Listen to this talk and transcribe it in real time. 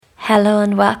Hello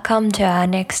and welcome to our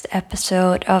next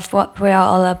episode of What We're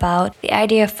All About. The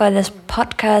idea for this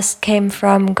podcast came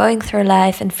from going through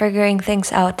life and figuring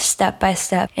things out step by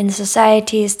step. In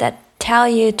societies that tell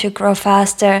you to grow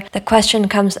faster, the question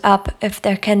comes up if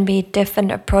there can be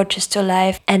different approaches to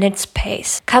life and its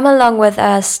pace. Come along with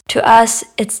us. To us,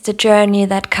 it's the journey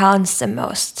that counts the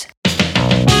most.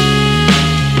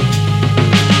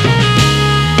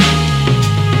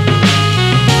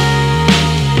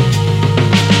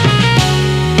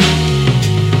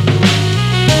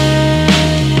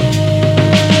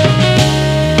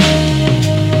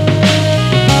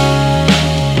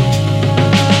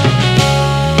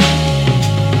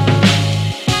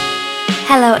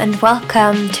 Hello and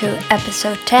welcome to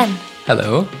episode 10.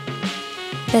 Hello.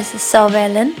 This is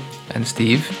Solveig And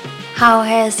Steve. How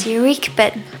has your week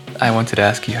been? I wanted to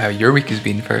ask you how your week has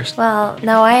been first. Well,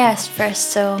 now I asked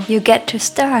first, so you get to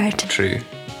start. True.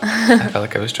 I felt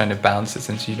like I was trying to balance it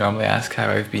since you normally ask how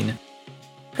I've been.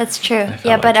 That's true.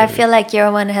 Yeah, but I feel like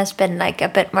your one has been like a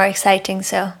bit more exciting,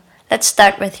 so let's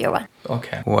start with your one.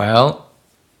 Okay. Well,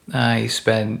 I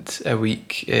spent a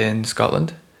week in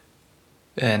Scotland.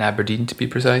 In Aberdeen, to be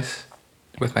precise,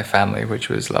 with my family, which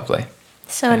was lovely.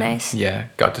 So nice. Yeah,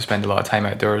 got to spend a lot of time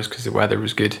outdoors because the weather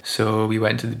was good. So we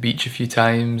went to the beach a few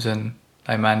times and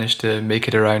I managed to make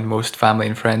it around most family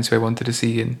and friends who I wanted to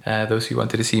see and those who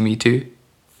wanted to see me too.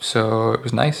 So it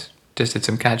was nice. Just did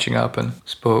some catching up and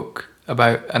spoke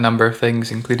about a number of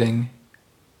things, including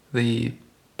the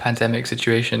pandemic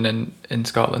situation in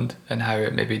Scotland and how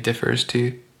it maybe differs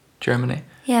to Germany.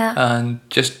 Yeah. And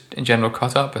just in general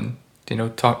caught up and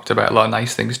talked about a lot of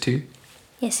nice things too.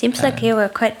 Yeah, seems like you were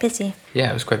quite busy.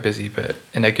 Yeah, I was quite busy, but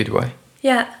in a good way.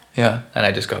 Yeah. Yeah, and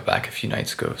I just got back a few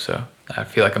nights ago, so I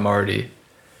feel like I'm already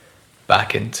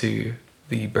back into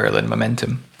the Berlin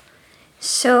momentum.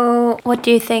 So what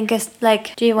do you think is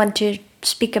like, do you want to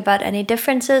speak about any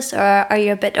differences or are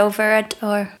you a bit over it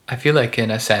or? I feel like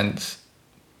in a sense,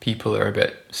 people are a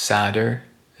bit sadder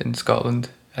in Scotland.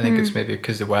 I think it's maybe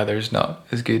because the weather's not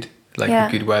as good. Like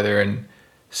the good weather in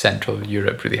Central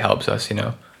Europe really helps us,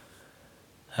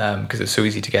 because it's so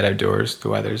easy to get outdoors. The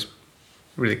weather's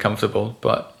really comfortable,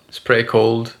 but it's pretty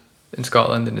cold in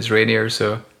Scotland and it's rainier.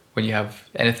 So when you have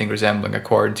anything resembling a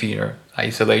quarantine or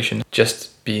isolation,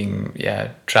 just being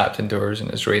trapped indoors and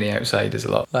it's raining outside is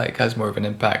a lot has more of an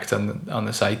impact on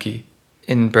the psyche.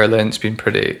 In Berlin, it's been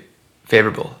pretty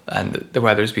favourable and the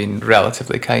weather's been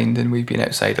relatively kind and we've been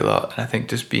outside a lot. And I think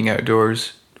just being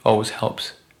outdoors always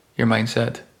helps your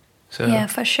mindset. So, yeah,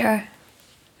 for sure.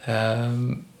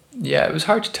 It was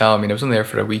hard to tell. I mean, I was only there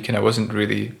for a week and I wasn't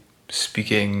really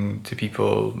speaking to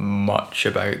people much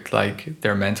about like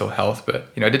their mental health,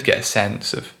 but I did get a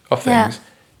sense of things. Yeah.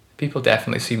 People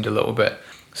definitely seemed a little bit,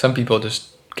 some people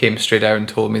just came straight out and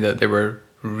told me that they were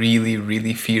really,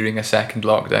 really fearing a second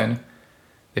lockdown.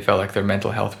 They felt like their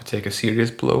mental health would take a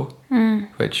serious blow,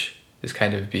 which is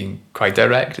kind of being quite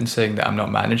direct and saying that I'm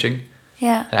not managing.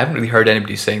 Yeah. And I haven't really heard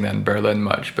anybody saying that in Berlin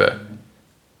much, but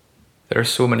there are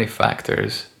so many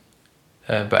factors.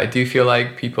 But I do feel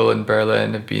like people in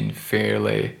Berlin have been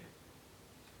fairly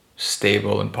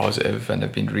stable and positive and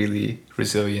have been really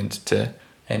resilient to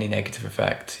any negative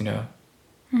effects,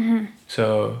 Mm-hmm.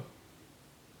 So,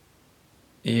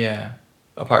 yeah,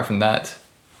 apart from that,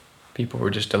 people were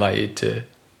just delighted to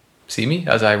see me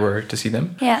as I were to see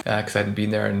them. Yeah. Because I hadn't been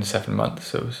there in 7 months,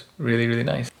 so it was really, really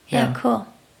nice. Yeah, cool.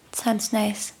 Sounds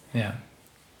nice. Yeah.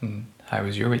 And how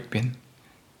has your week been?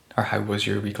 Or how was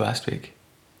your week last week?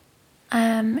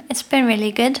 It's been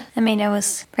really good. I mean, I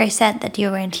was very sad that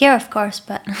you weren't here, of course,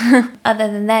 but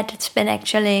other than that, it's been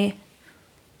actually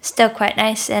still quite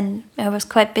nice and I was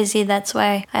quite busy. That's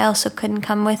why I also couldn't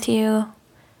come with you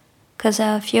because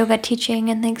of yoga teaching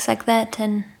and things like that.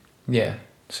 And yeah,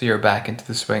 so you're back into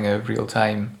the swing of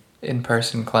real-time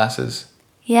in-person classes.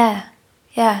 Yeah,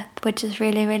 which is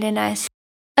really, really nice.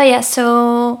 Oh yeah,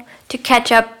 so to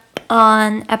catch up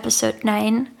on episode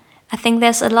 9, I think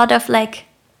there's a lot of like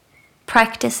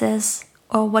practices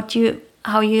or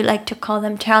how you like to call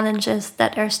them, challenges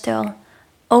that are still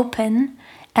open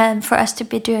for us to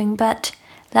be doing. But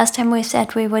last time we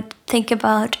said we would think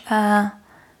about a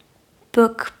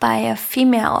book by a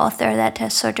female author that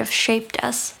has sort of shaped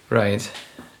us. Right.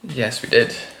 Yes, we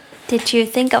did. Did you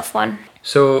think of one?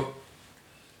 So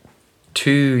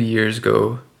 2 years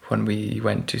ago, when we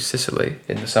went to Sicily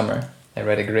in the summer, I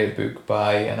read a great book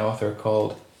by an author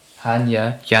called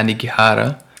Hanya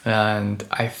Yanagihara. And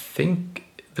I think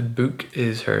the book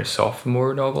is her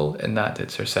sophomore novel in that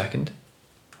it's her second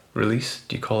release.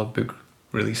 Do you call a book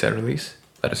release a release?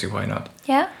 I don't see why not.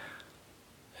 Yeah.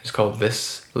 It's called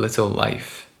This Little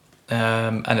Life.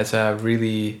 And it's a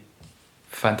really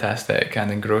fantastic and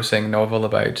engrossing novel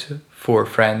about 4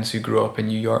 friends who grew up in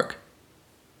New York,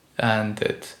 and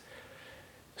it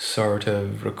sort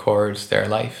of records their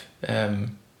life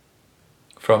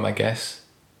from, I guess,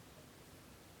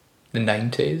 the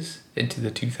 90s into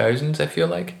the 2000s, I feel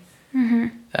like.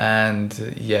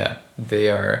 And yeah, they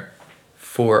are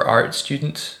 4 art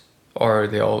students, or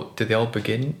did they all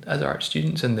begin as art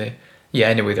students? And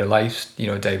anyway, their lives,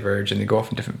 diverge and they go off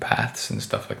in different paths and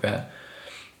stuff like that.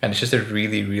 And it's just a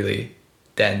really, really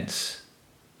dense,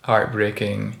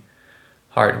 heartbreaking,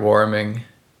 heartwarming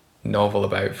novel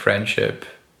about friendship,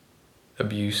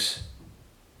 abuse,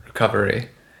 recovery,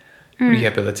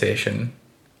 rehabilitation,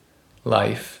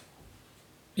 life,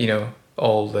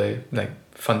 all the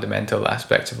fundamental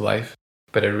aspects of life.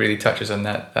 But it really touches on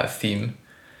that theme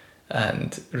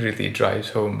and really drives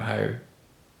home how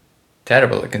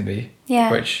terrible it can be.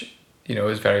 Yeah. Which,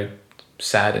 is very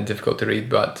sad and difficult to read,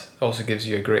 but also gives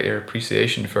you a greater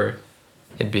appreciation for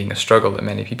it being a struggle that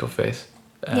many people face.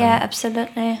 Yeah,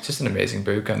 absolutely. It's just an amazing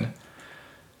book,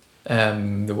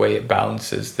 and the way it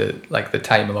balances the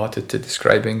time allotted to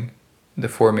describing the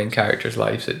 4 main characters'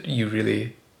 lives, that you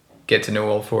really get to know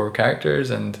all 4 characters,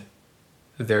 and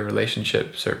their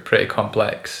relationships are pretty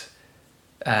complex,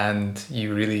 and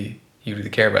you really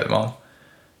care about them all.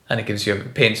 And it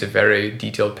paints a very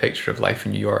detailed picture of life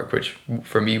in New York, which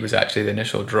for me was actually the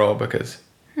initial draw, because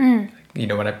when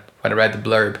I read the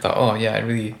blurb, I thought, oh yeah, I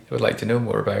really would like to know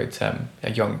more about a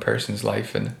young person's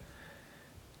life in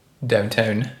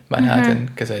downtown Manhattan,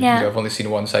 because I've only seen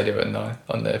one side of it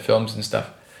on the films and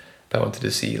stuff, but I wanted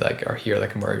to see or hear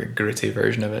a more gritty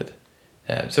version of it.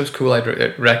 So it's cool.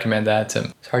 I'd recommend that.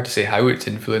 It's hard to say how it's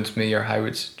influenced me or how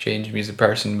it's changed me as a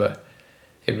person, but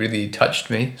it really touched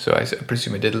me. So I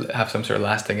presume it did have some sort of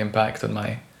lasting impact on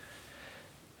my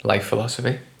life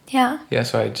philosophy. Yeah. Yeah,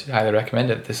 so I'd highly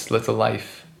recommend it. This Little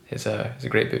Life is a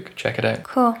great book. Check it out.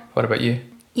 Cool. What about you?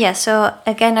 Yeah, so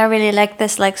again, I really like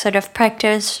this sort of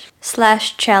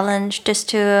practice/challenge, just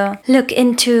to look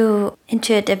into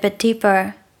it a bit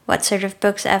deeper, what sort of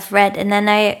books I've read. And then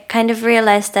I kind of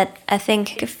realized that I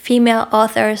think female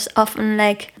authors often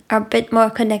are a bit more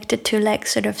connected to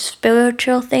sort of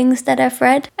spiritual things that I've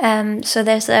read. So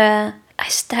I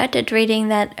started reading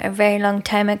that a very long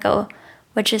time ago,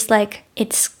 which is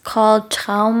it's called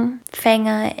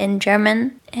Traumfänger in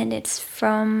German, and it's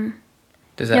from...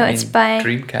 Does that mean it's by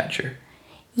Dreamcatcher?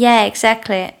 Yeah,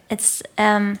 exactly. It's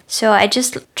so I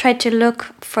just tried to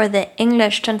look for the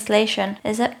English translation.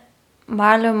 Is it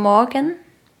Marlo Morgan?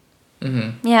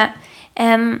 Mm-hmm. Yeah.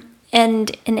 And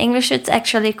in English it's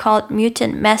actually called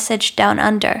Mutant Message Down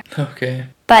Under. Okay.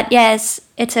 But yes,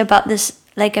 it's about this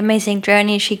amazing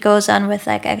journey she goes on with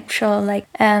actual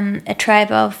a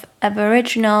tribe of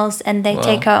Aboriginals, and they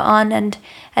take her on, and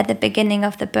at the beginning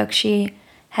of the book she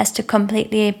has to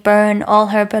completely burn all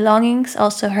her belongings,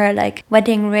 also her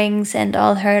wedding rings and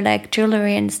all her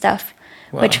jewelry and stuff.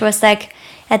 Wow. Which was at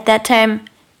that time,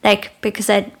 because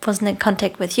I wasn't in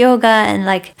contact with yoga and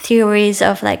theories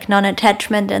of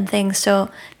non-attachment and things, so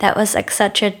that was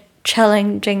such a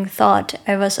challenging thought.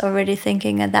 I was already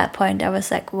thinking at that point, I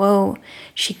was whoa,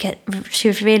 she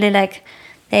really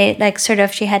they sort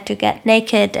of, she had to get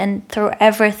naked and throw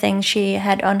everything she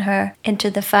had on her into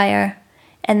the fire,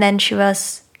 and then she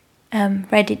was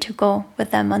ready to go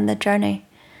with them on the journey.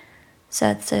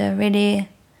 So it's a really,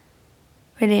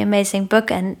 really amazing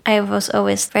book, and I was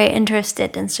always very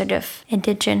interested in sort of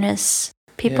indigenous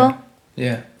people.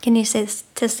 Yeah. Can you say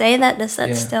that? Is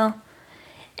that still?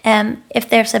 If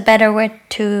there's a better word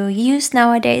to use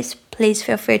nowadays, please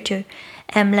feel free to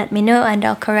let me know, and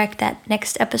I'll correct that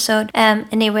next episode.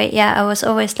 Anyway, yeah, I was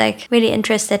always really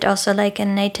interested also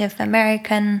in Native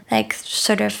American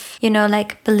sort of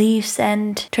beliefs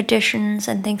and traditions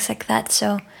and things like that.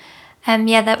 So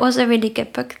yeah, that was a really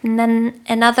good book. And then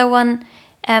another one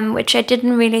which I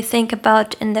didn't really think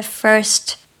about in the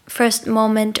first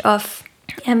moment of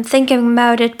thinking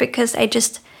about it, because I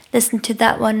just listened to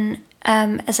that one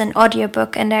as an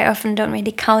audiobook, and I often don't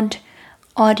really count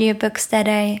audiobooks that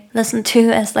I listen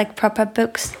to as proper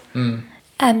books.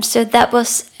 So that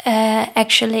was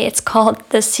actually, it's called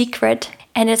The Secret,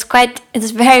 and it's a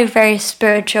very, very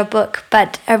spiritual book,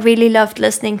 but I really loved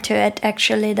listening to it.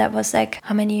 Actually, that was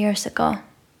how many years ago?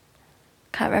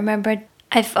 Can't remember.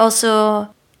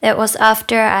 That was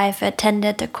after I've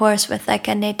attended a course with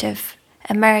a Native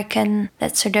American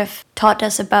that sort of taught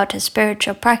us about his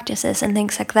spiritual practices and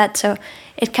things like that. So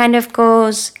it kind of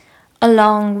goes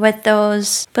along with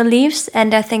those beliefs,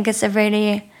 and I think it's a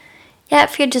really,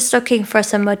 if you're just looking for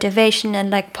some motivation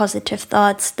and positive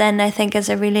thoughts, then I think it's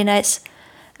a really nice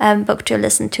book to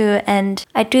listen to, and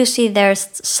I do see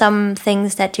there's some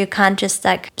things that you can't just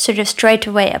like sort of straight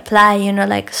away apply, you know,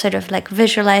 like sort of like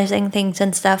visualizing things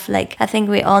and stuff. Like I think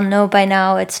we all know by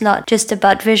now it's not just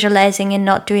about visualizing and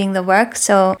not doing the work,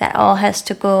 so that all has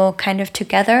to go kind of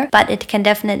together, but it can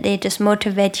definitely just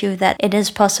motivate you that it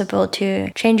is possible to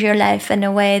change your life in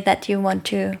a way that you want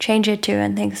to change it to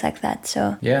and things like that.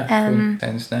 So yeah, cool.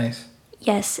 Sounds nice.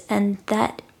 Yes, and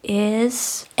that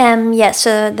is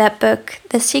so that book,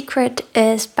 The Secret,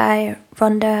 is by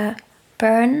Rhonda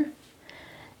Byrne.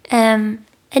 And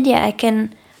yeah,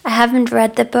 I haven't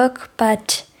read the book,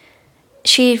 but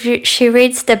she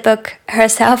reads the book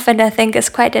herself, and I think it's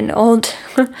quite an old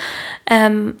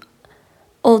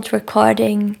old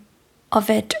recording of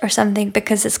it or something,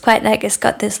 because it's quite like, it's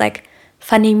got this like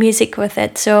funny music with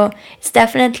it. So it's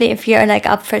definitely, if you're like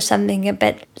up for something a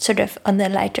bit sort of on the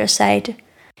lighter side.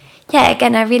 Yeah,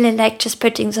 again, I really like just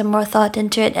putting some more thought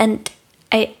into it, and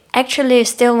I actually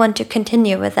still want to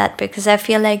continue with that because I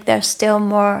feel like there's still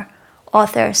more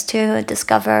authors to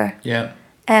discover. Yeah.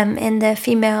 In the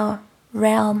female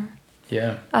realm.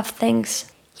 Yeah. Of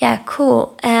things. Yeah,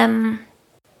 cool. One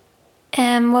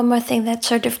more thing that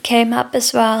sort of came up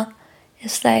as well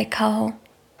is like how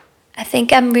I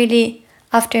think I'm really,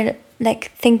 after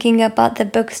like thinking about the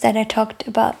books that I talked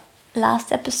about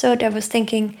last episode, I was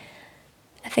thinking,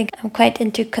 I think I'm quite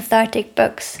into cathartic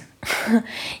books,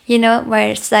 you know, where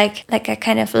it's like I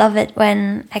kind of love it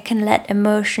when I can let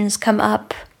emotions come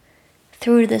up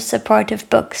through the supportive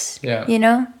books, you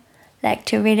know, like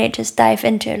to really just dive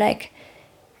into like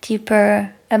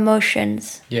deeper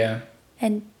emotions. Yeah.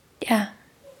 And yeah.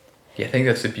 Yeah, I think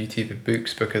that's the beauty of the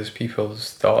books, because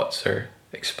people's thoughts are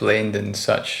explained in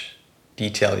such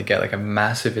detail. You get like a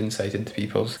massive insight into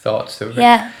people's thoughts. So you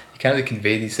can't really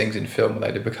convey these things in film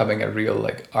without it becoming a real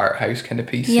like art house kind of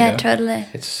piece. Yeah, you know? totally.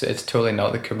 It's totally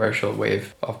not the commercial way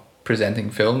of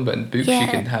presenting film, but in books you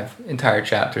can have entire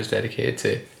chapters dedicated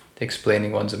to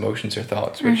explaining one's emotions or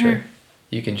thoughts, which are,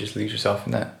 you can just lose yourself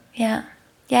in that. Yeah.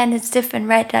 Yeah, and it's different,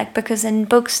 right? Like, because in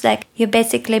books, like, you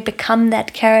basically become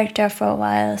that character for a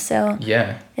while. So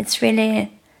yeah, it's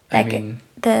really like, I mean,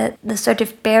 the sort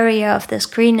of barrier of the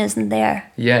screen isn't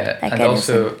there. Yeah, like, and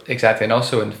also exactly, and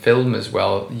also in film as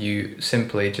well, you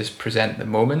simply just present the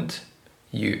moment.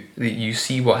 You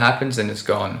see what happens and it's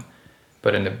gone.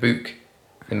 But in a book,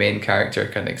 the main character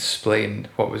can explain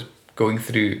what was going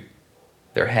through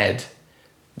their head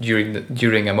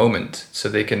during a moment, so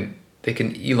they can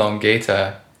elongate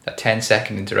a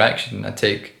 10-second interaction and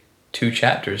take 2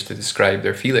 chapters to describe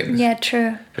their feelings. Yeah,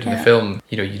 true. But in the film,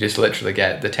 you know, you just literally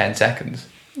get the 10 seconds.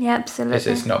 Yeah,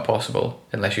 absolutely. It's not possible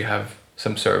unless you have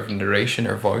some sort of narration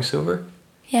or voiceover.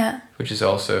 Yeah. Which is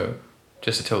also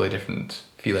just a totally different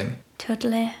feeling.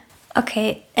 Totally.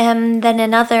 Okay, then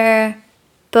another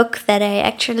book that I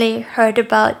actually heard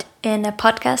about in a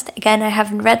podcast. Again, I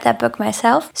haven't read that book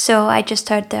myself, so I just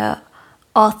heard the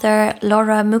author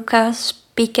Laura Muka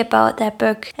speak about that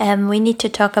book. We Need to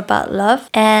Talk About Love,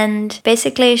 and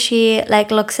basically she like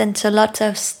looks into lots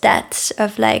of stats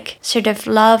of like sort of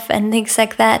love and things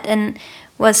like that, and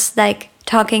was like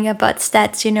talking about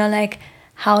stats, you know, like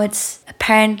how it's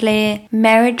apparently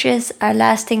marriages are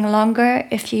lasting longer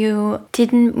if you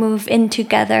didn't move in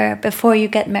together before you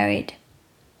get married.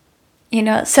 You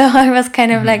know, so I was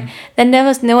kind of like, then there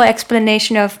was no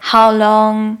explanation of how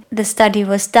long the study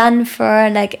was done for.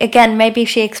 Like, again, maybe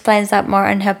she explains that more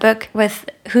in her book, with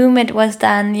whom it was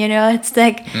done, you know. It's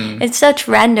like, it's such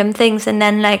random things. And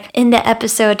then like in the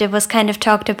episode, it was kind of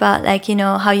talked about like, you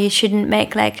know, how you shouldn't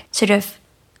make like sort of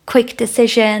quick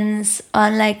decisions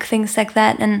on like things like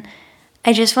that. And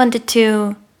I just wanted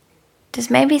to just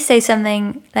maybe say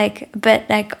something like a bit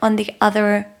like on the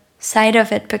other side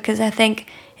of it, because I think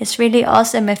it's really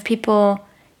awesome if people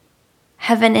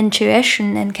have an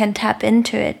intuition and can tap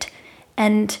into it.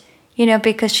 And, you know,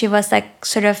 because she was like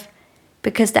sort of,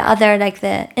 because the other, like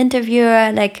the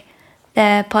interviewer, like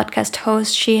the podcast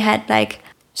host, she had like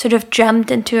sort of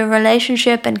jumped into a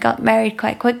relationship and got married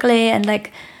quite quickly and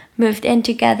like moved in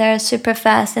together super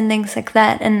fast and things like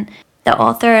that. And the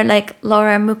author, like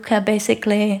Laura Muka,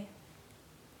 basically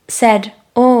said,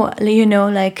 oh, you know,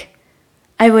 like,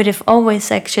 I would have always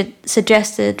like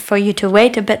suggested for you to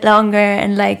wait a bit longer,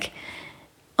 and like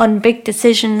on big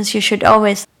decisions you should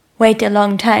always wait a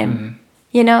long time,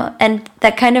 you know. And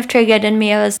that kind of triggered in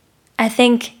me. I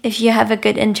think if you have a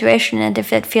good intuition and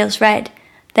if it feels right,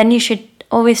 then you should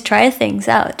always try things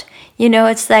out, you know.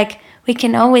 It's like we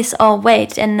can always all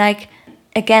wait. And like,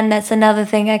 again, that's another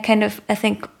thing I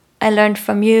think I learned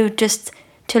from you, just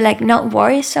to like not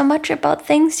worry so much about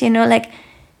things, you know. Like,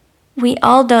 we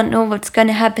all don't know what's going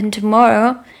to happen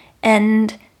tomorrow,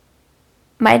 and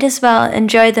might as well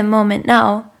enjoy the moment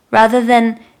now rather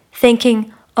than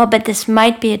thinking, oh, but this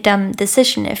might be a dumb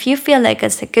decision. If you feel like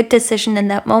it's a good decision in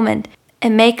that moment, it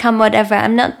may come whatever.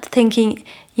 I'm not thinking,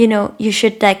 you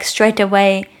should like straight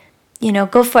away,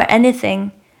 go for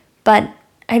anything. But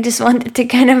I just wanted to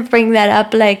kind of bring that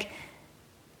up, like,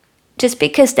 just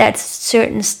because there's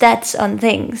certain stats on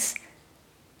things,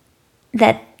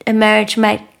 that a marriage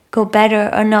might go better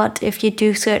or not if you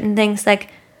do certain things. Like,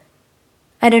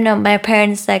 I don't know, my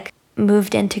parents like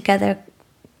moved in together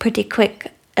pretty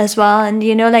quick as well, and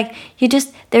like,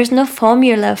 there's no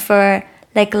formula for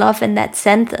like love in that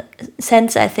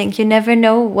sense. I think you never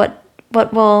know what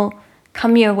will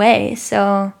come your way.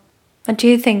 So what do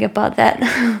you think about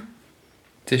that?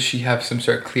 Does she have some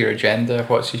sort of clear agenda?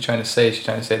 What's she trying to say? Is she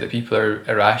trying to say that people are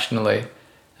irrationally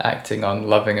acting on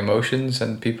loving emotions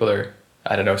and people are,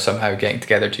 I don't know, somehow getting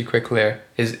together too quickly? Or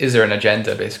is there an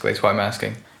agenda, basically, is what I'm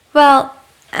asking? Well,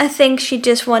 I think she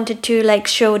just wanted to like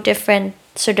show different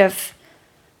sort of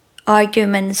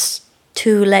arguments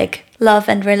to like love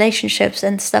and relationships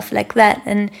and stuff like that.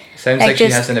 And sounds like she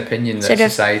has an opinion that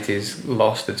society's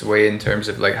lost its way in terms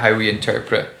of like how we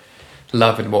interpret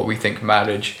love and what we think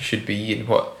marriage should be and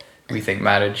what we think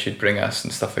marriage should bring us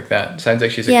and stuff like that. Sounds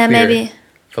like she's a clear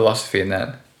philosophy in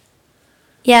that.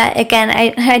 Yeah, again,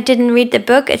 I didn't read the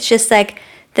book. It's just like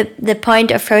the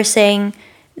point of her saying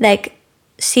like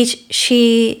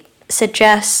she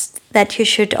suggests that you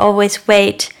should always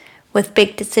wait with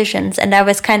big decisions, and I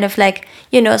was kind of like,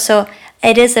 so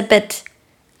it is a bit,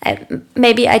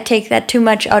 maybe I take that too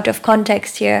much out of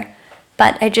context here,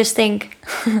 but I just think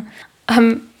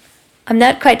I'm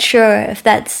not quite sure if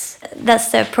that's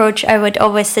the approach I would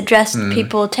always suggest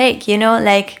people take,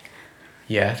 like.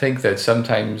 Yeah, I think that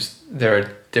sometimes there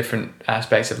are different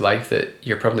aspects of life that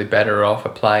you're probably better off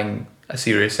applying a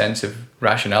serious sense of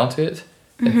rationale to it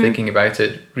and thinking about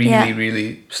it really,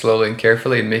 really slowly and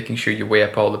carefully and making sure you weigh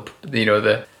up all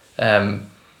the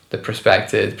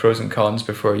prospective pros and cons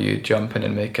before you jump in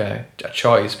and make a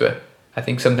choice. But I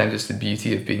think sometimes it's the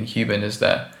beauty of being human is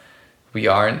that we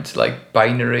aren't like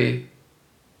binary.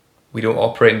 We don't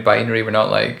operate in binary. We're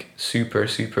not like super,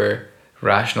 super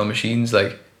rational machines.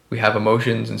 Like, we have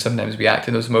emotions and sometimes we act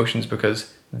in those emotions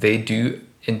because they do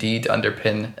indeed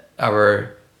underpin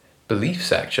our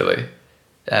beliefs, actually.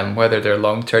 Whether they're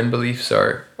long-term beliefs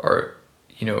or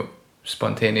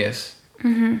spontaneous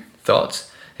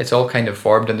thoughts. It's all kind of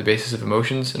formed on the basis of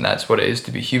emotions, and that's what it is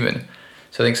to be human.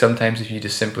 So I think sometimes if you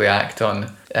just simply act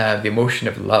on the emotion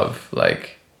of love,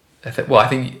 like, I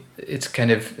think it's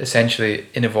kind of essentially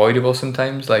unavoidable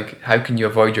sometimes. Like, how can you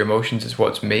avoid your emotions? It's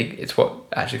what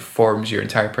actually forms your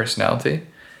entire personality.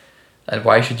 And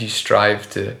why should you strive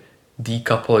to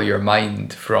decouple your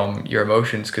mind from your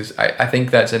emotions? Because I think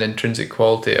that's an intrinsic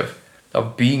quality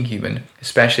of being human,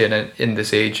 especially in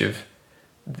this age of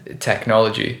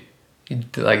technology.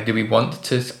 Like, do we want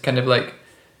to kind of like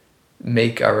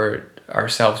make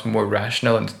ourselves more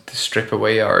rational and to strip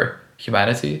away our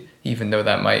humanity, even though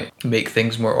that might make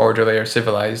things more orderly or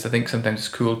civilized? I think sometimes it's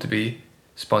cool to be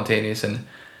spontaneous and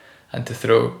to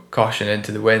throw caution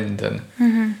into the wind and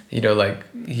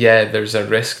there's a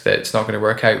risk that it's not going to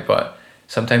work out, but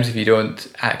sometimes if you don't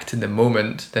act in the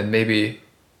moment, then maybe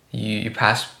you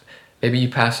pass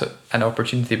an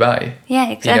opportunity by. Yeah,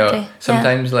 exactly.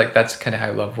 Sometimes like that's kind of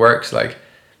how love works. Like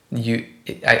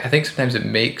I think sometimes it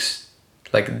makes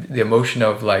like the emotion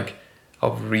of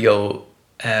real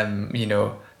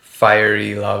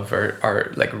fiery love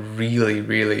or like really,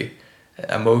 really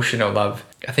emotional love.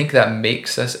 I think that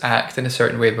makes us act in a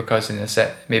certain way because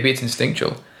maybe it's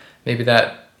instinctual. Maybe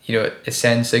that, it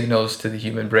sends signals to the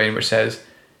human brain which says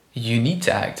you need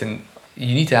to act on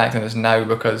this now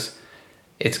because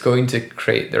it's going to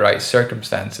create the right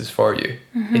circumstances for you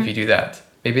if you do that.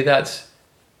 Maybe that's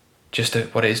just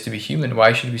what it is to be human.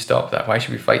 Why should we stop that? Why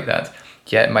should we fight that?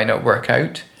 Yeah, it might not work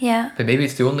out. Yeah. But maybe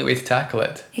it's the only way to tackle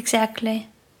it. Exactly.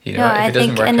 If it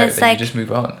doesn't work out, then you just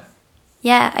move on.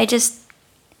 Yeah,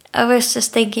 I was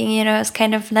just thinking, it's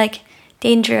kind of like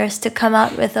dangerous to come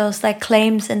out with those like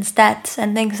claims and stats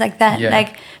and things like that. Yeah.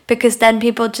 Like, because then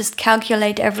people just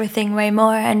calculate everything way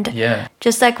more and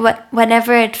just like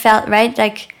whenever it felt right,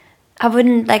 like I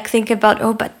wouldn't like think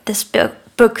about, but this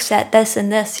book said this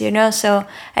and this, So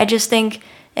I just think,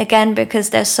 again,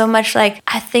 because there's so much I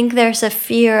think there's a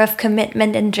fear of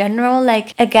commitment in general.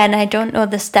 Like, again, I don't know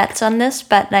the stats on this,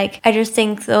 but I just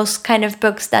think those kind of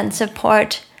books then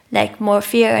support more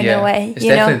fear in a way. It's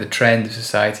definitely the trend of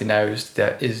society now is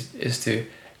to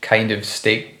kind of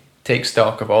take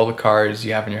stock of all the cards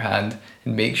you have in your hand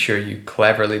and make sure you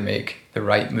cleverly make the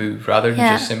right move rather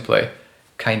than just simply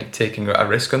kind of taking a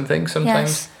risk on things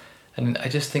sometimes. And I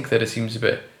just think that it seems a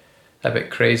bit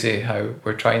crazy how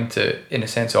we're trying to, in a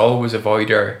sense, always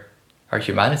avoid our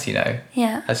humanity now.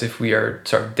 Yeah. As if we are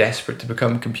sort of desperate to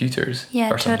become computers Yeah,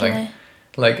 or something. totally.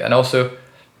 Like, and also,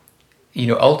 you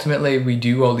know, ultimately we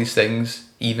do all these things,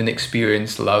 even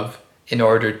experience love, in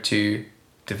order to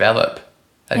develop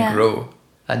and grow,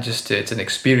 and just to, it's an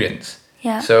experience.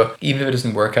 Yeah. So even if it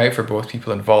doesn't work out for both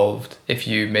people involved, if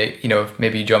you make, you know, if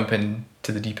maybe you jump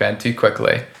into the deep end too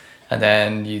quickly, and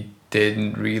then you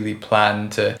didn't really plan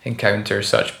to encounter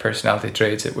such personality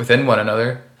traits within one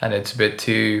another, and it's a bit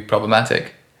too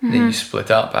problematic, then you split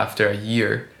up after a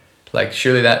year, like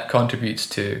surely that contributes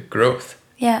to growth.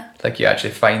 Yeah. Like you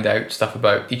actually find out stuff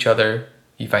about each other,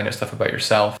 you find out stuff about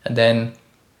yourself, and then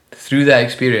through that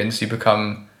experience you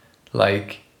become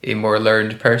like a more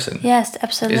learned person. Yes,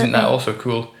 absolutely. Isn't that also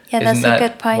cool? Yeah, Isn't that's that a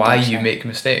good point. why actually. you make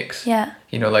mistakes? Yeah.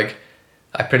 You know, like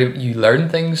you learn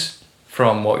things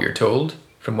from what you're told,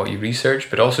 from what you research,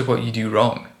 but also what you do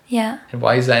wrong. Yeah. And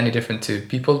why is that any different to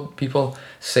people? People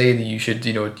say that you should,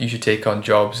 you know, you should take on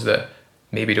jobs that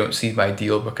maybe don't seem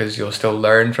ideal because you'll still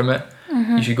learn from it.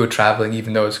 Mm-hmm. You should go traveling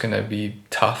even though it's going to be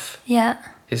tough. Yeah.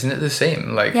 Isn't it the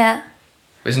same? Like, yeah.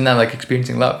 Isn't that like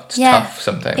experiencing love? It's Yeah, tough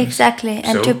sometimes. Exactly.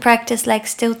 And So- to practice like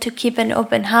still to keep an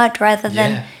open heart rather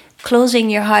than Yeah. closing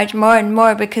your heart more and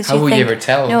more because How you will think, you ever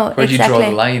tell? No, Where do you draw the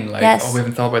exactly. line? Like, Yes. oh, we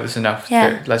haven't thought about this enough.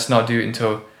 Yeah. Let's not do it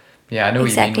until. Yeah, I know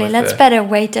Exactly. what you mean. Let's better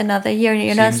wait another year.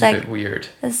 You know, Seems it's a like bit weird.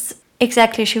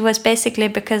 exactly. She was basically,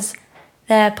 because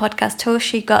the podcast host,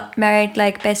 she got married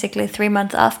like basically 3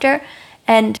 months after,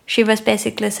 and she was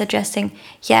basically suggesting,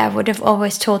 yeah, I would have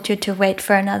always told you to wait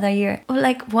for another year. Oh,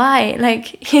 like why?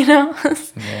 Like, you know,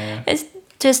 Yeah. it's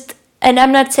just. And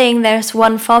I'm not saying there's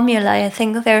one formula. I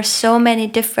think there's so many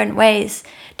different ways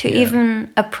to Yeah. even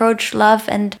approach love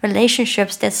and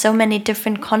relationships. There's so many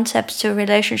different concepts to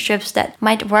relationships that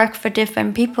might work for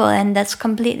different people, and that's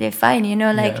completely fine. You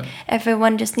know, like Yeah.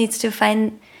 everyone just needs to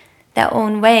find their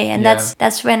own way, and Yeah.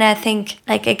 that's when I think,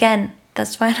 like, again,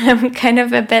 that's when I'm kind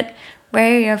of a bit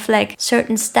wary of like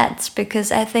certain stats,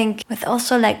 because I think with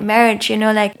also like marriage, you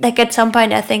know, like at some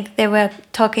point I think they were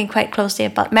talking quite closely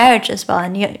about marriage as well,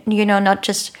 and you know, not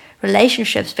just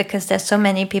relationships, because there's so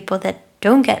many people that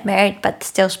don't get married but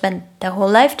still spend their whole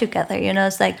life together. You know,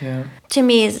 it's like, Yeah. to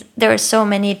me there are so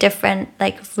many different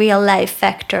like real life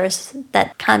factors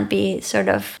that can't be sort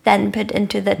of then put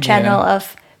into the channel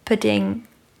of putting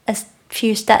a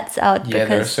few stats out. Yeah, there are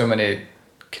because so many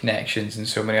connections and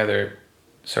so many other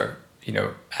sort of, you know,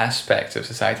 aspects of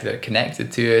society that are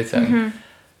connected to it, and Mm-hmm.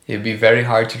 it'd be very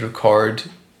hard to record,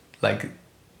 like,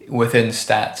 within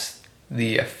stats,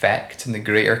 the effect and the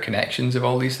greater connections of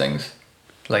all these things.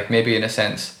 Like, maybe in a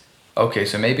sense, okay,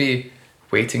 so maybe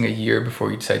waiting a year before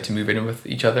you decide to move in with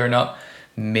each other or not,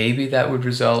 maybe that would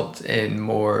result in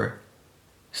more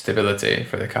stability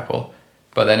for the couple.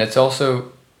 But then it's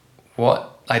also,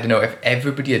 I don't know, if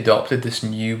everybody adopted this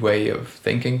new way of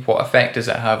thinking, what effect does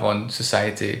it have on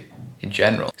society in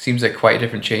general? Seems like quite a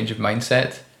different change of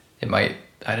mindset. It might,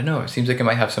 I don't know, it seems like it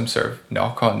might have some sort of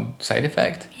knock-on side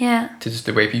effect yeah, to just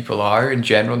the way people are in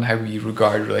general and how we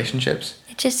regard relationships.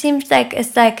 it just seems like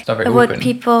it's like not very it would open.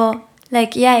 people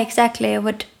like, yeah, exactly, it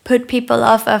would put people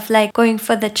off of like going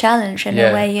for the challenge in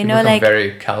a way, you people know, become like,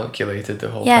 very calculated the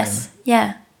whole yes, time.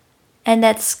 yeah. And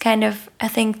that's kind of, I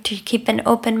think, to keep an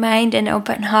open mind and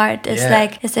open heart is Yeah.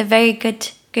 like, it's a very good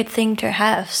thing to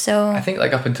have. So I think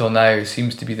like up until now, it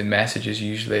seems to be the message is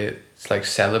usually it's like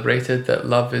celebrated that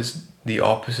love is the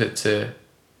opposite to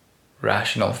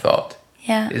rational thought.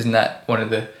 yeah, Isn't that one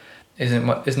of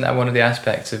the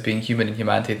aspects of being human and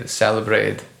humanity that's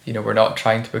celebrated? You know, we're not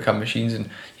trying to become machines, and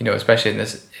you know, especially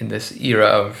in this era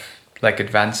of like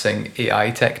advancing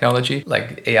AI technology,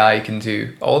 like AI can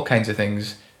do all kinds of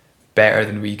things better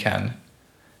than we can.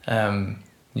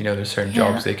 You know, there's certain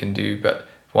Yeah. jobs they can do, but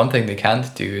one thing they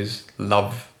can't do is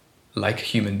love like a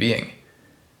human being.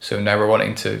 So now we're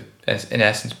wanting to, in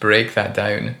essence, break that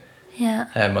down yeah,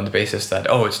 on the basis that,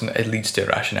 it leads to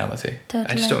irrationality. I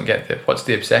Totally. just don't get what's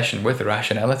the obsession with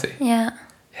irrationality? yeah.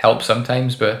 Helps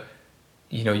sometimes, but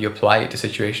you know, you apply it to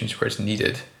situations where it's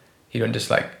needed. You don't just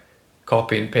like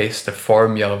copy and paste the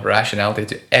formula of rationality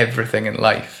to everything in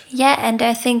life. Yeah, and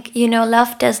I think, you know,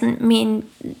 love doesn't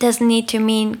need to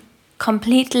mean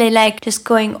completely like just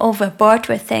going overboard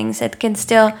with things. It can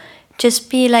still just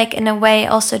be like, in a way,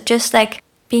 also just like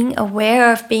being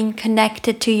aware of being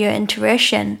connected to your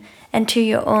intuition and to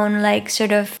your own like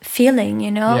sort of feeling,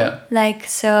 you know? Yeah. Like,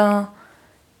 so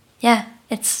yeah,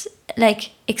 it's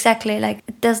like exactly like,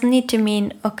 it doesn't need to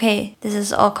mean, okay, this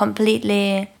is all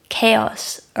completely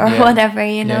chaos or Yeah. whatever,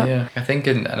 you know? Yeah. I think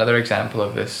in another example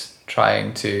of this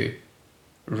trying to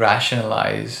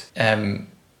rationalize,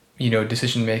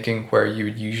 decision making where you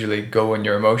would usually go on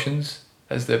your emotions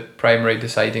as the primary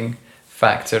deciding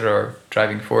factor or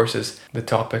driving forces. The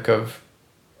topic of,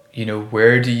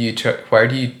 where do you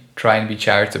try and be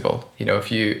charitable?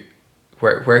 If you,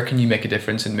 where can you make a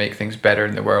difference and make things better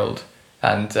in the world?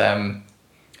 And I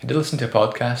did listen to a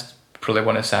podcast, probably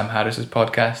one of Sam Harris's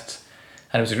podcasts,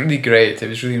 and it was really great. It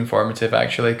was really informative,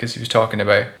 actually, because he was talking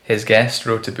about, his guest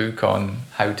wrote a book on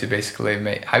how to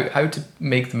basically how to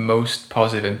make the most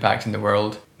positive impact in the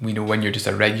world, when you're just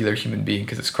a regular human being,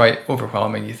 because it's quite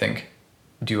overwhelming. You think,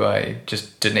 do I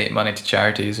just donate money to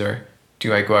charities, or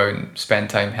do I go out and spend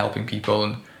time helping people?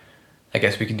 And I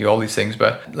guess we can do all these things,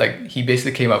 but he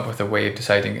basically came up with a way of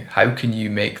deciding how can you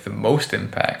make the most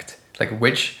impact.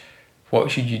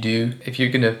 What should you do if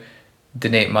you're going to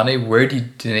donate money? Where do you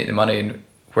donate the money, and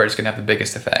where it's going to have the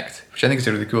biggest effect? Which I think is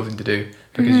a really cool thing to do,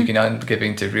 because you can end up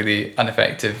giving to really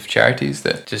ineffective charities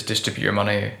that just distribute your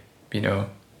money,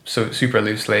 so super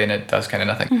loosely, and it does kind of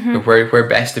nothing. But where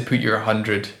best to put your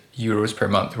 €100 per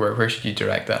month? Where should you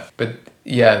direct that? But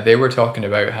yeah, they were talking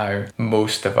about how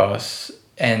most of us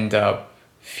end up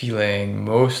feeling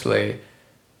mostly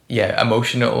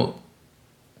emotional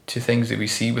to things that we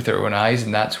see with our own eyes,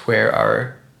 and that's where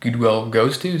our goodwill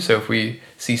goes to. So if we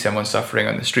see someone suffering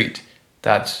on the street,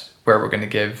 that's where we're going to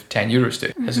give €10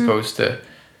 to, as opposed to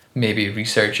maybe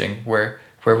researching where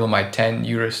will my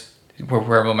 €10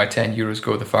 where will my €10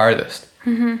 go the farthest.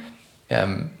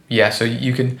 So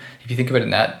you can, if you think about it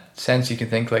in that sense, you can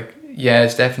think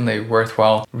it's definitely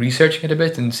worthwhile researching it a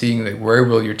bit and seeing where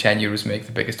will your €10 make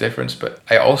the biggest difference. But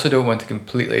I also don't want to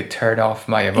completely turn off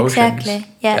my emotions. Exactly.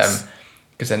 Yes.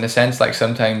 Because in a sense,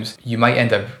 sometimes you might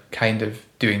end up kind of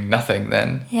doing nothing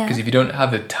then. Because if you don't have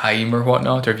the time or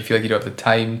whatnot, or if you feel like you don't have the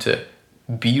time to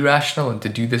be rational and to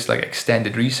do this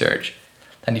extended research,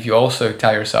 and if you also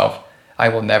tell yourself, I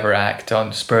will never act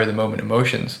on spur of the moment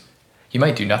emotions, you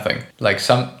might do nothing.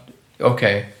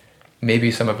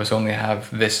 Maybe some of us only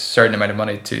have this certain amount of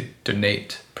money to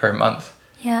donate per month.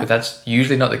 Yeah. But that's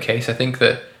usually not the case. I think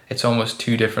that it's almost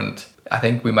two different. I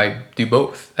think we might do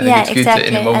both. I think it's good to,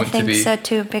 in a moment, to be so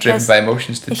too, driven by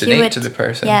emotions to donate to the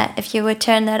person. Yeah, if you would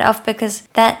turn that off, because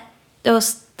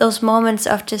those moments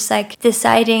of just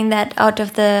deciding that out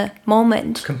of the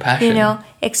moment. Compassion.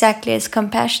 Exactly, it's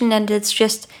compassion, and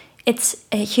it's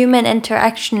a human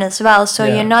interaction as well. So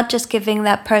you're not just giving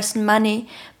that person money,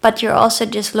 but you're also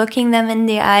just looking them in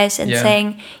the eyes and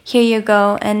saying, here you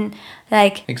go. And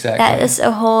exactly. That is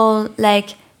a whole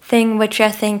thing which I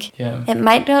think it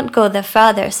might not go the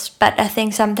farthest, but I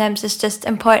think sometimes it's just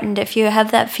important. If you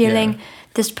have that feeling,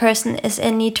 this person is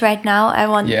in need right now, I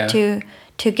want to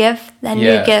give, then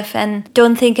you give, and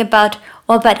don't think about,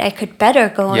 but I could better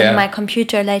go on my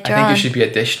computer later on. I think they should be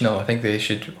additional. I think they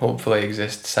should hopefully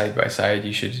exist side by side.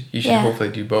 You should hopefully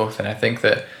do both. And I think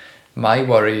that my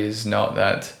worry is not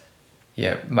that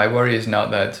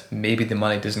maybe the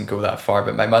money doesn't go that far,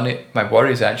 but my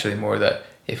worry is actually more that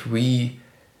if we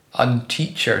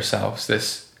unteach ourselves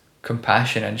this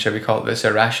compassion, and shall we call it this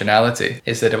irrationality,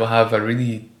 is that it will have a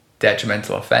really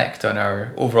detrimental effect on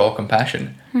our overall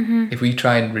compassion. If we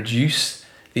try and reduce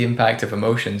the impact of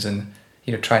emotions and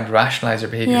try and rationalize our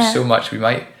behavior so much, we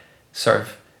might sort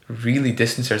of really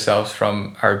distance ourselves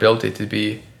from our ability to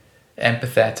be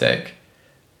empathetic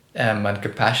and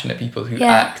compassionate people who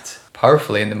act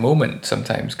powerfully in the moment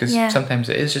sometimes, because sometimes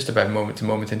it is just about moment to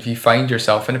moment. And if you find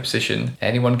yourself in a position at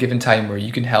any one given time where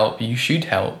you can help, you should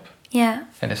help. In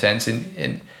a sense,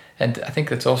 and I think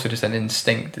that's also just an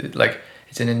instinct.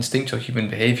 It's an instinctual human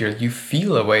behavior. You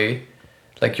feel a way,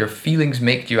 your feelings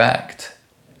make you act.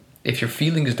 If your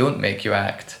feelings don't make you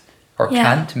act, or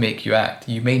can't make you act,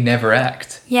 you may never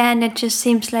act. And it just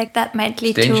seems like that might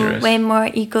lead to way more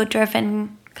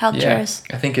ego-driven cultures.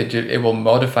 I think it will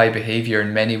modify behavior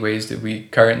in many ways that we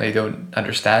currently don't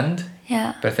understand.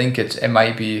 But I think it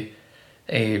might be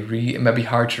it might be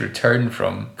hard to return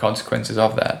from consequences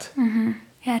of that.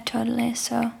 Yeah, totally.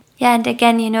 So and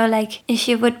again, if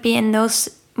you would be in those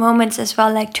moments as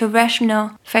well, too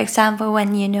rational. For example,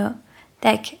 when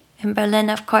in Berlin,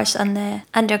 of course, on the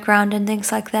underground and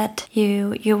things like that,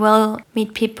 you will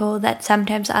meet people that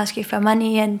sometimes ask you for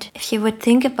money, and if you would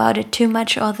think about it too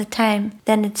much all the time,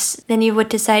 then you would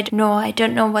decide, no, I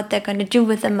don't know what they're going to do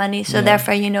with the money, so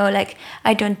therefore,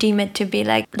 I don't deem it to be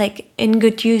like in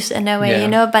good use in a way,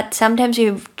 but sometimes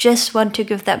you just want to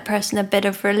give that person a bit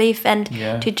of relief and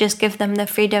to just give them the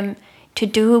freedom to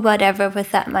do whatever with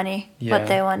that money, what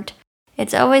they want.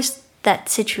 It's always that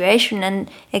situation, and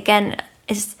again,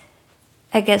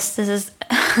 I guess this is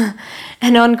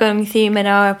an ongoing theme in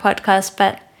our podcast,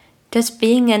 but just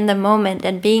being in the moment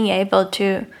and being able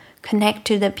to connect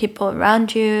to the people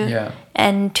around you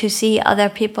and to see other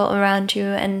people around you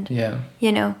and,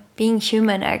 you know, being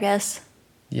human, I guess.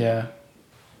 Yeah.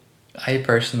 I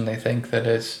personally think that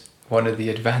it's one of the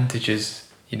advantages,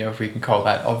 you know, if we can call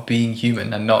that, of being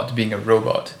human and not being a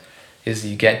robot, is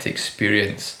you get to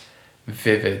experience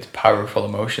vivid, powerful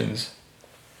emotions.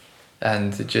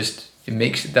 And it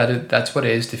makes that's what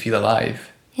it is to feel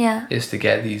alive. Yeah. Is to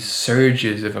get these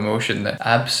surges of emotion that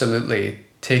absolutely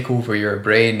take over your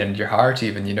brain and your heart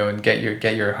even, you know, and get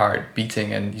your heart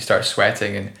beating, and you start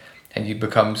sweating, and you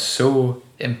become so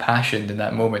impassioned in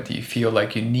that moment that you feel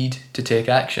like you need to take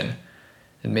action.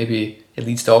 And maybe it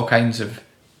leads to all kinds of,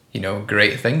 you know,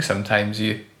 great things. Sometimes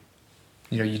you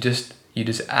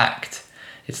just act.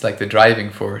 It's like the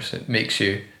driving force. It makes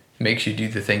you do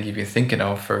the thing you've been thinking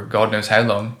of for God knows how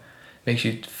long. It makes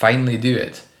you finally do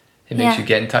it. It makes you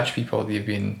get in touch with people that you've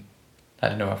been, I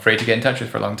don't know, afraid to get in touch with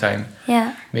for a long time.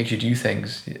 Yeah. It makes you do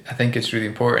things. I think it's really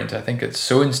important. I think it's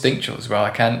so instinctual as well.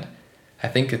 I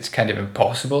think it's kind of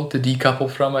impossible to decouple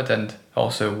from it, and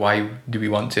also, why do we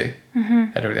want to?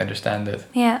 I don't really understand it.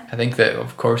 Yeah. I think that,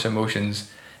 of course, emotions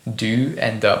do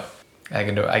end up, I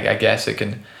guess it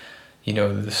can, you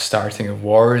know, the starting of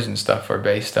wars and stuff are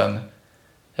based on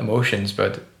emotions,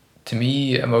 but to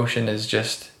me, emotion is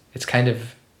just, it's kind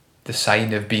of the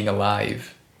sign of being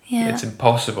alive. Yeah. It's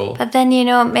impossible. But then, you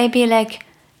know, maybe like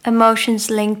emotions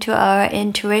linked to our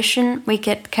intuition, we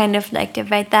could kind of like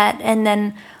divide that. And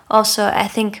then also, I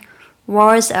think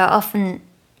wars are often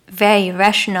very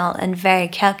rational and very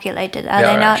calculated, are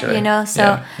they not? Actually. You know,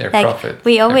 so they're like profit.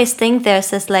 we always think there's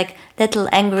this like little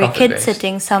angry kid Profit-based.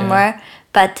 sitting somewhere,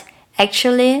 but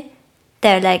actually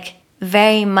they're like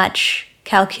very much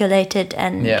calculated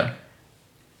and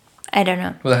I don't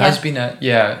know. Well, it has been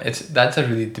that's a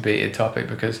really debated topic,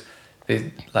 because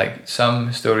some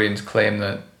historians claim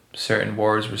that certain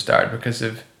wars were started because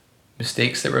of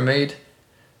mistakes that were made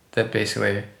that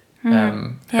basically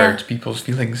hurt people's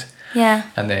feelings. Yeah.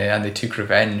 And they took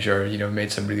revenge, or, you know,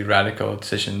 made some really radical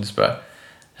decisions. But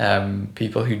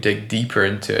people who dig deeper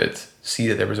into it see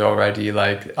that there was already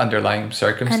like underlying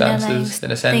circumstances in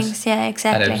a sense. Things, yeah,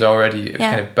 exactly. And it was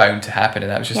kind of bound to happen,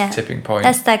 and that was just a tipping point.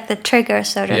 That's like the trigger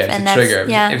sort of. Yeah, it's and a trigger.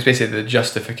 Yeah. It was basically the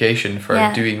justification for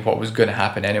doing what was going to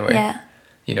happen anyway. Yeah.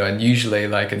 You know, and usually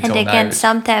like until now. And again,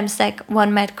 sometimes like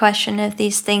one might question if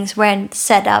these things weren't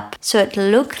set up so it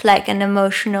looked like an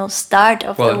emotional start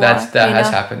of the war. Well, that has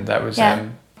happened. That was...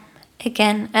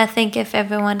 Again, I think if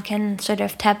everyone can sort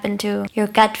of tap into your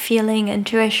gut feeling,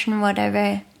 intuition,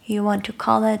 whatever you want to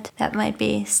call it, that might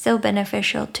be still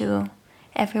beneficial to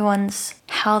everyone's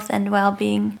health and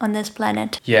well-being on this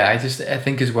planet. Yeah, I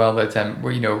think as well that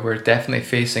we're definitely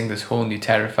facing this whole new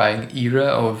terrifying era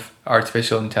of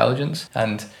artificial intelligence,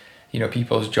 and you know,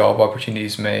 people's job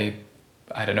opportunities may,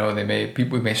 I don't know,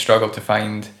 we may struggle to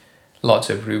find lots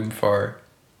of room for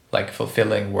like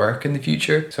fulfilling work in the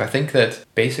future. So I think that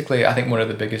basically, one of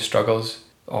the biggest struggles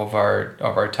of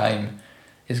our time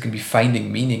is going to be finding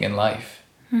meaning in life.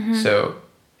 So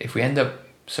if we end up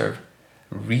sort of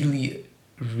really,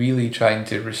 really trying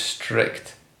to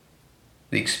restrict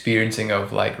the experiencing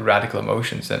of like radical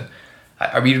emotions, then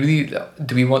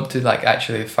do we want to like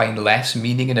actually find less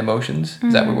meaning in emotions?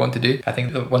 Is that what we want to do? I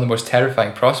think one of the most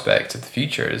terrifying prospects of the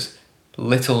future is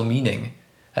little meaning,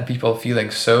 and people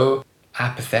feeling so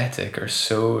apathetic or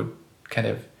so kind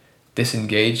of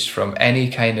disengaged from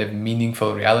any kind of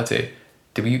meaningful reality.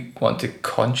 Do we want to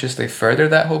consciously further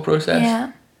that whole process?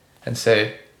 Yeah.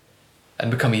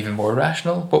 And become even more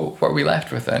rational? What are we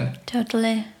left with then?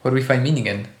 Totally. What do we find meaning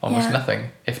in? Almost nothing,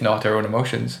 if not our own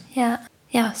emotions.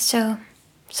 Yeah, so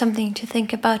something to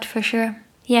think about for sure.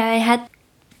 Yeah, I had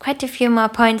quite a few more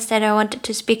points that I wanted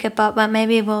to speak about, but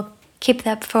maybe we'll keep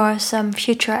that for some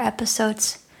future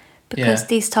episodes, because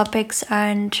these topics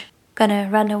aren't gonna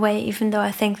run away, even though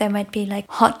I think there might be like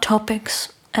hot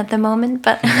topics at the moment,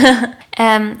 but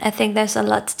I think there's a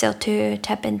lot still to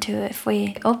tap into if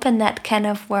we open that can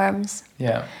of worms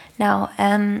now,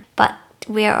 but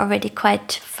we are already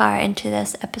quite far into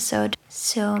this episode,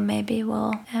 so maybe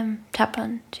we'll tap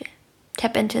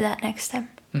into that next time.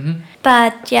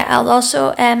 But yeah, I'll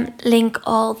also link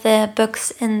all the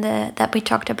books that we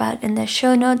talked about in the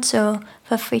show notes, so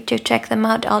feel free to check them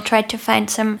out. I'll try to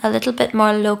find a little bit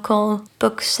more local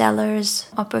booksellers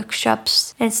or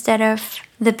bookshops instead of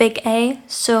the big A.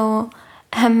 So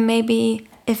maybe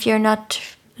if you're not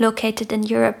located in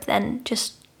Europe, then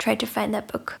just try to find that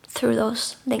book through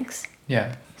those links.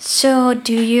 Yeah. So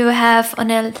do you have, on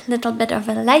a little bit of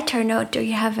a lighter note, do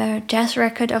you have a jazz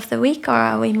record of the week, or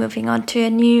are we moving on to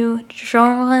a new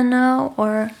genre now,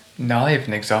 or? No, I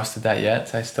haven't exhausted that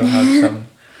yet. I still have some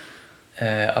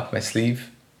up my sleeve.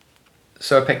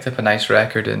 So I picked up a nice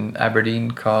record in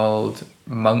Aberdeen called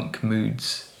Monk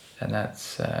Moods, and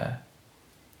that's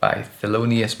by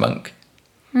Thelonious Monk.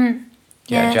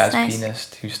 Yeah, jazz nice.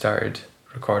 pianist who started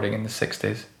recording in the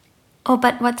 60s. Oh,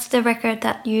 but what's the record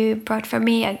that you brought for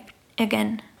me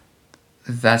again?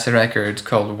 That's a record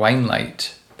called Wine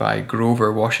Light by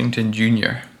Grover Washington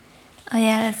Jr. Oh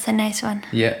yeah, that's a nice one.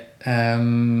 Yeah,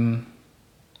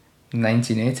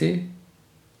 1980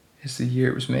 is the year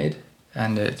it was made,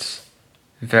 and it's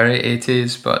very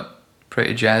 80s but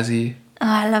pretty jazzy. Oh,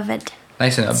 I love it.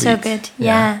 Nice and upbeat. So good,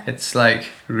 yeah. It's like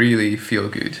really feel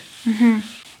good.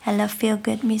 I love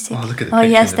feel-good music. Oh, look at the Oh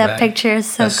picture yes, in the that back. picture is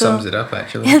so That cool. sums it up,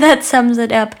 actually. Yeah, that sums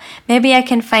it up. Maybe I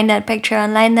can find that picture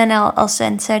online, then I'll also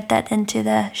insert that into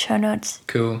the show notes.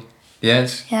 Cool. Yeah,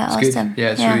 it's awesome. good.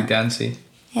 Yeah, it's Yeah. really dancey.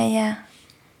 Yeah.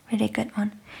 Really good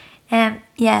one.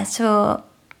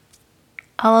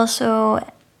 So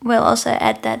we'll also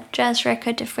add that jazz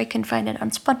record if we can find it on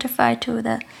Spotify to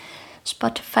the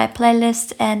Spotify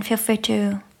playlist, and feel free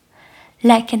to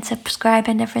like and subscribe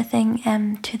and everything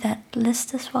to that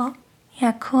list as well.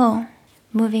 Yeah, cool.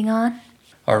 Moving on.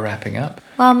 Or wrapping up.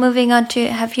 Well, moving on to,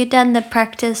 have you done the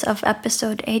practice of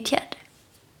episode 8 yet?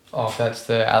 Oh, that's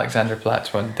the Alexander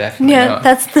Platz one, definitely Yeah, not.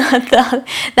 that's not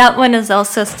that one is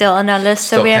also still on our list.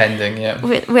 Still So pending, yeah.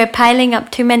 we're piling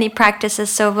up too many practices,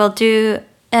 so we'll do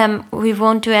we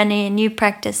won't do any new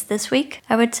practice this week,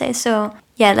 I would say. So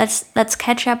yeah, let's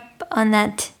catch up on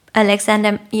that.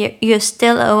 Alexander, you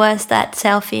still owe us that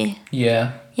selfie.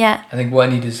 Yeah. Yeah. I think what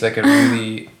I need is like a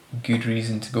really good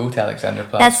reason to go to Alexander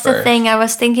Platz That's first. the thing. I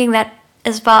was thinking that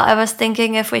as well. I was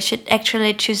thinking if we should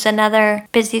actually choose another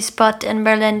busy spot in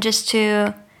Berlin just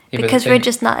to, but because we're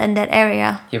just not in that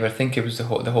area. Yeah, but I think it was the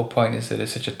whole point is that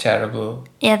it's such a terrible,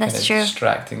 Yeah, that's kind of true.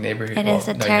 distracting neighborhood. It is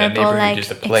a not even terrible, neighborhood, like,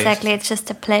 just a place. exactly, it's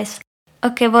just a place.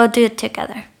 Okay, we'll do it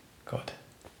together. God.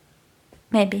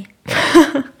 Maybe.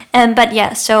 But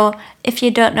yeah, so if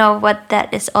you don't know what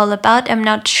that is all about, I'm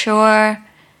not sure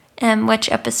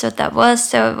which episode that was.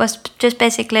 So it was just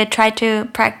basically try to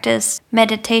practice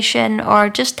meditation, or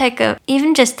just take a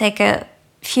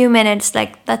few minutes,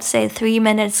 like let's say 3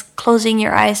 minutes, closing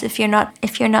your eyes if you're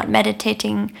not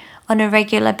meditating on a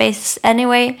regular basis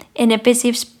anyway, in a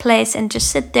busy place, and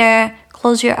just sit there,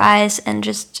 close your eyes, and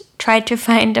just try to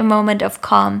find a moment of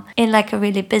calm in like a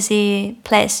really busy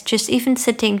place. Just even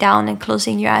sitting down and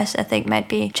closing your eyes, I think, might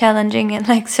be challenging in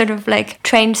like sort of like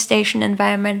train station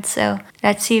environment. So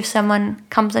let's see if someone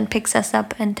comes and picks us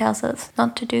up and tells us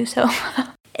not to do so.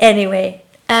 Anyway,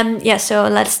 so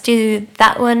let's do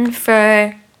that one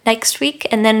for next week,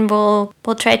 and then we'll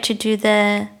try to do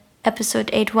the episode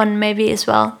 8 one maybe as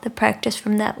well, the practice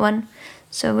from that one.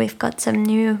 So we've got some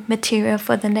new material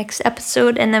for the next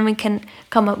episode, and then we can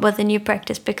come up with a new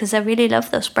practice, because I really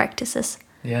love those practices.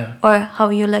 Yeah. Or how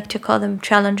you like to call them,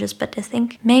 challenges, but I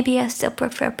think maybe I still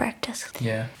prefer practice.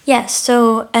 Yeah. Yeah,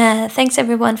 so thanks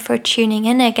everyone for tuning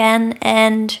in again,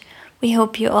 and we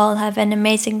hope you all have an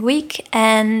amazing week.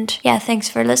 And yeah, thanks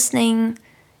for listening.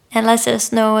 And let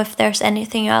us know if there's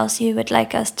anything else you would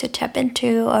like us to tap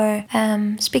into or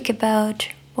speak about,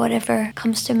 whatever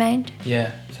comes to mind.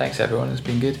 Yeah. Thanks everyone. It's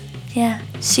been good. Yeah.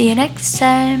 See you next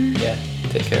time. Yeah.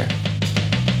 Take care.